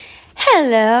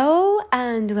Hello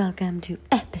and welcome to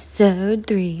episode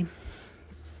 3.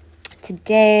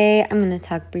 Today I'm going to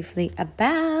talk briefly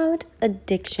about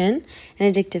addiction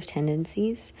and addictive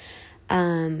tendencies.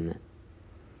 I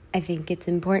think it's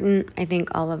important. I think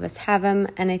all of us have them,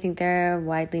 and I think they're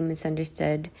widely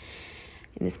misunderstood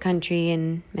in this country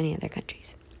and many other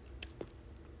countries.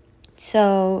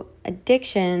 So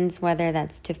addictions, whether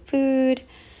that's to food,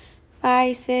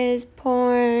 vices,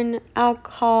 porn,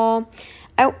 alcohol.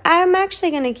 I'm actually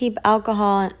going to keep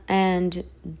alcohol and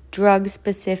drugs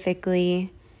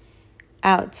specifically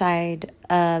outside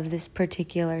of this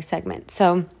particular segment.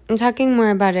 So I'm talking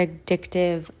more about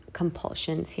addictive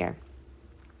compulsions here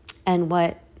and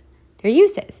what their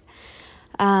use is.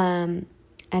 And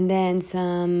then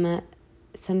some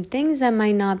things that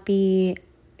might not be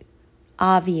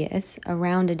obvious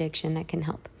around addiction that can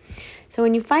help. So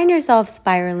when you find yourself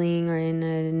spiraling or in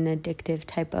an addictive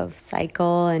type of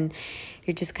cycle and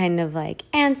you're just kind of like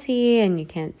antsy and you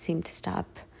can't seem to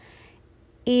stop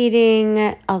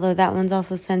eating, although that one's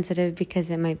also sensitive because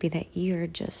it might be that you're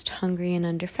just hungry and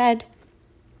underfed,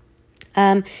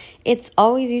 it's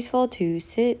always useful to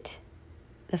sit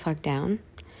the fuck down,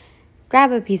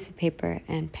 grab a piece of paper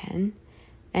and pen,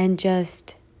 and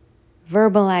just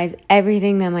verbalize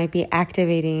everything that might be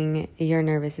activating your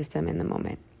nervous system in the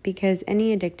moment. Because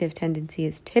any addictive tendency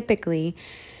is typically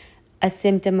a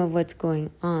symptom of what's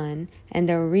going on. And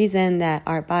the reason that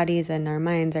our bodies and our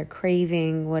minds are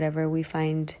craving whatever we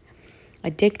find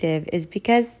addictive is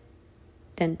because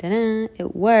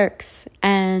it works.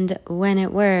 And when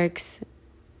it works,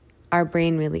 our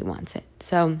brain really wants it.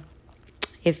 So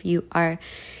if you are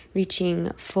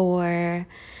reaching for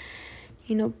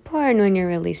porn when you're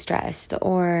really stressed,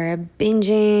 or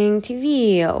binging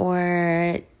TV,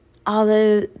 or all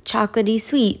the chocolatey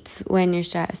sweets when you're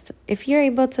stressed, if you're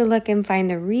able to look and find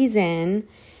the reason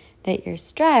that you're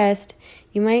stressed,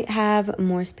 you might have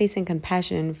more space and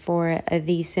compassion for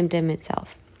the symptom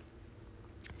itself.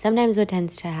 Sometimes what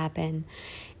tends to happen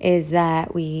is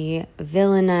that we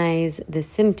villainize the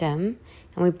symptom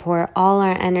and we pour all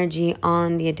our energy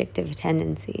on the addictive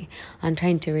tendency, on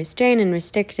trying to restrain and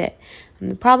restrict it.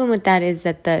 And the problem with that is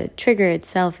that the trigger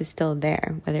itself is still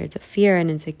there, whether it's a fear, an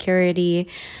insecurity,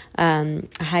 a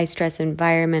high-stress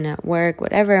environment at work,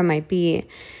 whatever it might be.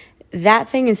 That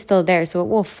thing is still there, so it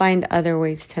will find other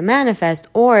ways to manifest,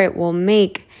 or it will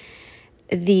make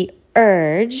the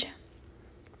urge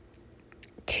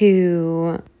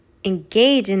to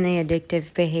engage in the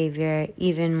addictive behavior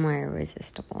even more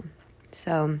irresistible.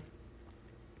 So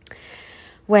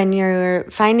when you're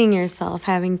finding yourself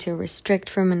having to restrict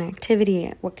from an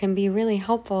activity, what can be really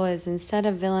helpful is, instead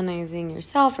of villainizing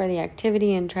yourself or the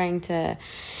activity and trying to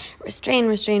restrain,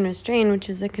 which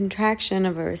is a contraction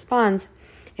of a response,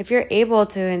 if you're able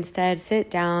to instead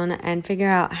sit down and figure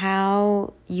out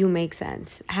how you make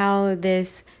sense, how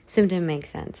this symptom makes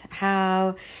sense,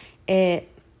 how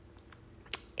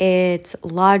it's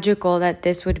logical that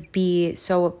this would be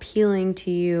so appealing to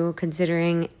you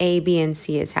considering A, B, and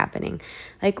C is happening.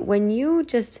 Like when you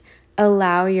just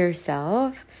allow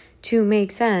yourself to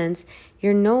make sense,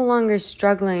 you're no longer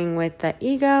struggling with the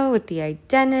ego, with the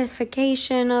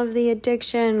identification of the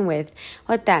addiction, with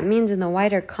what that means in the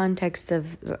wider context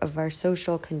of our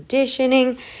social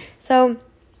conditioning. So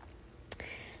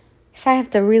if I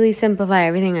have to really simplify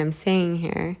everything I'm saying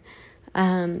here,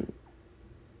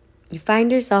 you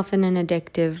find yourself in an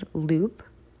addictive loop,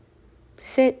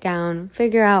 sit down,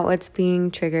 figure out what's being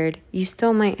triggered. You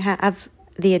still might have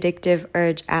the addictive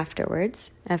urge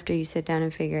afterwards, after you sit down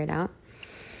and figure it out.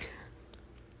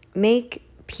 Make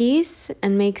peace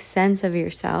and make sense of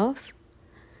yourself,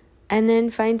 and then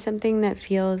find something that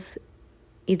feels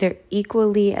either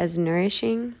equally as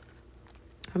nourishing,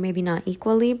 or maybe not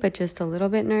equally, but just a little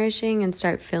bit nourishing, and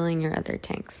start filling your other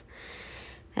tanks.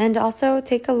 And also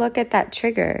take a look at that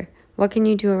trigger. What can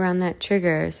you do around that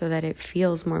trigger so that it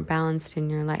feels more balanced in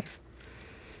your life?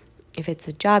 If it's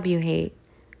a job you hate,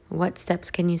 what steps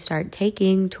can you start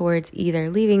taking towards either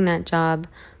leaving that job,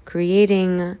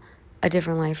 creating a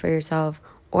different life for yourself,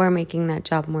 or making that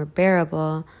job more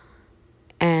bearable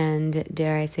and,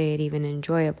 dare I say it, even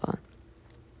enjoyable?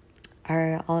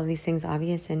 Are all of these things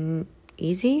obvious and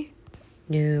easy?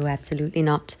 No, absolutely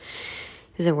not.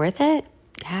 Is it worth it?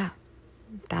 Yeah,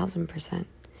 1,000%.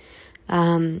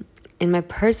 In my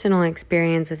personal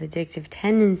experience with addictive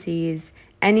tendencies,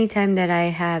 anytime that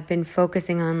I have been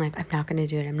focusing on I'm not going to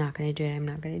do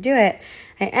it,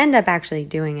 I end up actually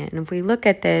doing it. And if we look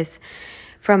at this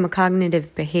from a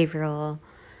cognitive behavioral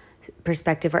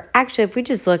perspective, or actually if we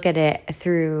just look at it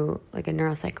through a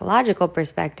neuropsychological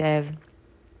perspective,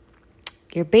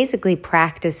 you're basically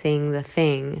practicing the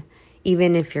thing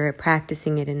even if you're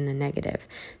practicing it in the negative.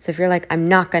 So if you're like, I'm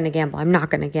not going to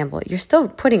gamble, you're still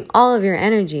putting all of your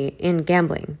energy in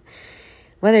gambling.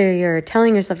 Whether you're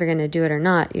telling yourself you're going to do it or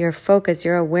not, your focus,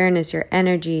 your awareness, your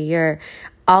energy,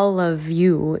 all of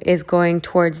you is going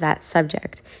towards that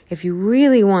subject. If you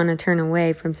really want to turn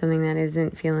away from something that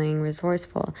isn't feeling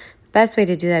resourceful, the best way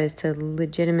to do that is to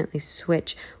legitimately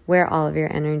switch where all of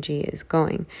your energy is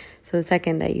going. So the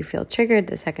second that you feel triggered,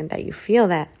 the second that you feel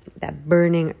that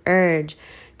burning urge,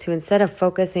 to instead of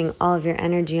focusing all of your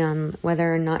energy on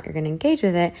whether or not you're going to engage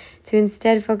with it, to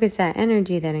instead focus that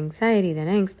energy, that anxiety, that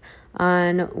angst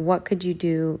on what could you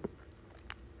do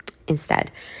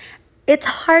instead. It's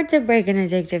hard to break an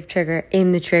addictive trigger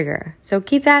in the trigger. So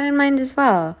keep that in mind as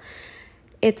well.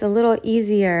 It's a little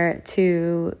easier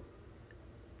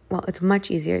it's much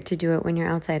easier to do it when you're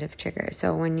outside of trigger.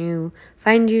 So when you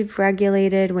find you've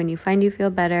regulated, when you find you feel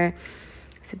better,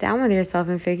 sit down with yourself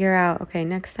and figure out, okay,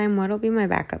 next time, what'll be my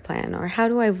backup plan? Or how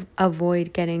do I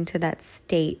avoid getting to that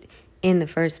state in the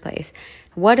first place?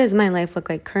 What does my life look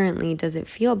like currently? Does it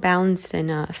feel balanced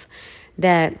enough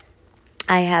that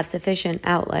I have sufficient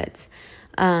outlets,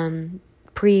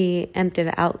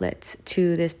 preemptive outlets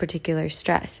to this particular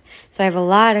stress? So I have a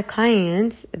lot of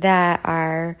clients that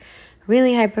are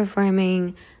really high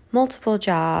performing, multiple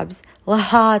jobs,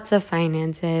 lots of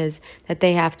finances that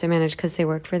they have to manage because they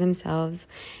work for themselves.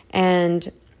 And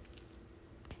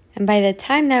by the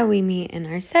time that we meet in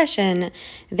our session,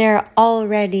 they're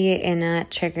already in a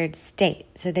triggered state.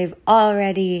 So they've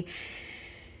already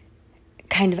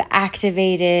kind of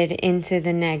activated into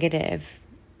the negative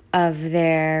of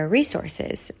their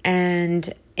resources.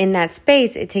 And in that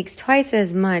space, it takes twice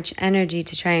as much energy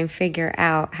to try and figure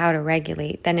out how to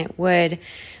regulate than it would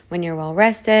when you're well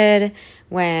rested,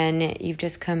 when you've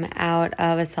just come out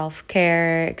of a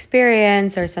self-care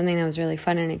experience or something that was really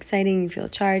fun and exciting, you feel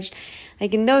charged.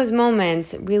 Like in those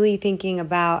moments, really thinking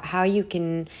about how you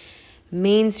can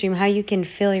mainstream, how you can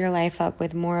fill your life up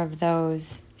with more of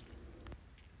those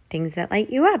things that light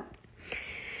you up.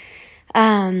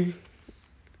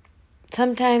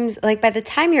 Sometimes, like by the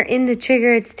time you're in the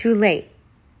trigger, it's too late.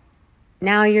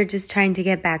 Now you're just trying to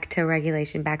get back to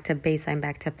regulation, back to baseline,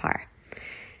 back to par.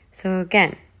 So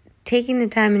again, taking the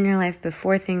time in your life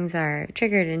before things are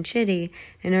triggered and shitty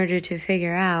in order to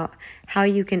figure out how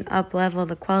you can up-level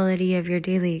the quality of your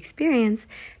daily experience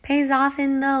pays off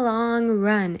in the long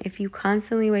run. If you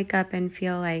constantly wake up and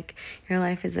feel like your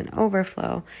life is an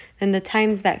overflow, then the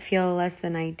times that feel less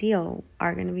than ideal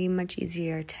are going to be much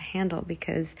easier to handle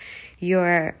because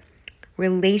your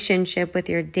relationship with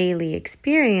your daily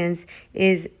experience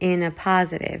is in a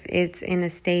positive. It's in a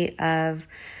state of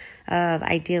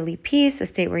ideally peace, a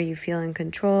state where you feel in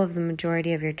control of the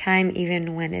majority of your time,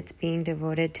 even when it's being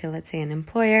devoted to, let's say, an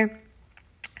employer.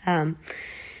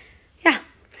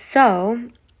 So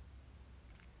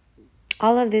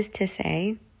all of this to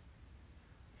say,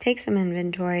 take some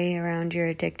inventory around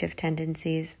your addictive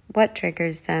tendencies, what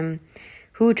triggers them,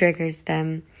 who triggers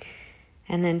them,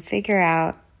 and then figure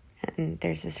out, and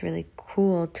there's this really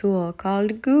cool tool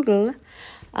called Google,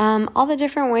 all the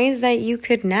different ways that you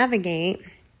could navigate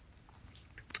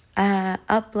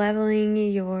up-leveling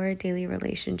your daily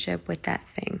relationship with that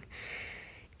thing.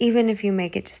 Even if you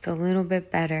make it just a little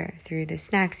bit better through the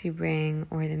snacks you bring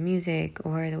or the music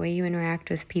or the way you interact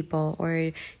with people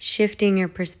or shifting your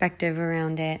perspective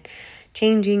around it,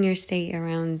 changing your state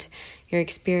around your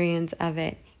experience of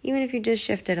it. Even if you just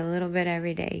shift it a little bit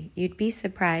every day, you'd be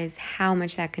surprised how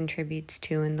much that contributes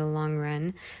to in the long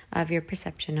run of your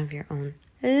perception of your own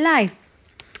life.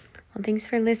 Well, thanks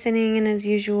for listening. And as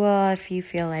usual, if you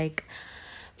feel like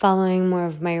following more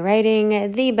of my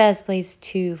writing, the best place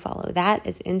to follow that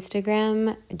is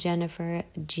Instagram, Jennifer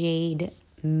Jade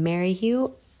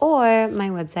Merrihew, or my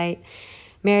website,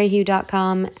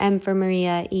 merrihew.com, M for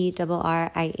Maria,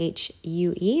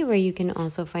 ERRIHUE, where you can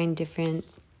also find different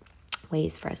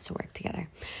ways for us to work together.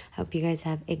 I hope you guys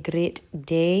have a great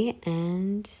day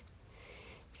and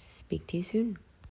speak to you soon.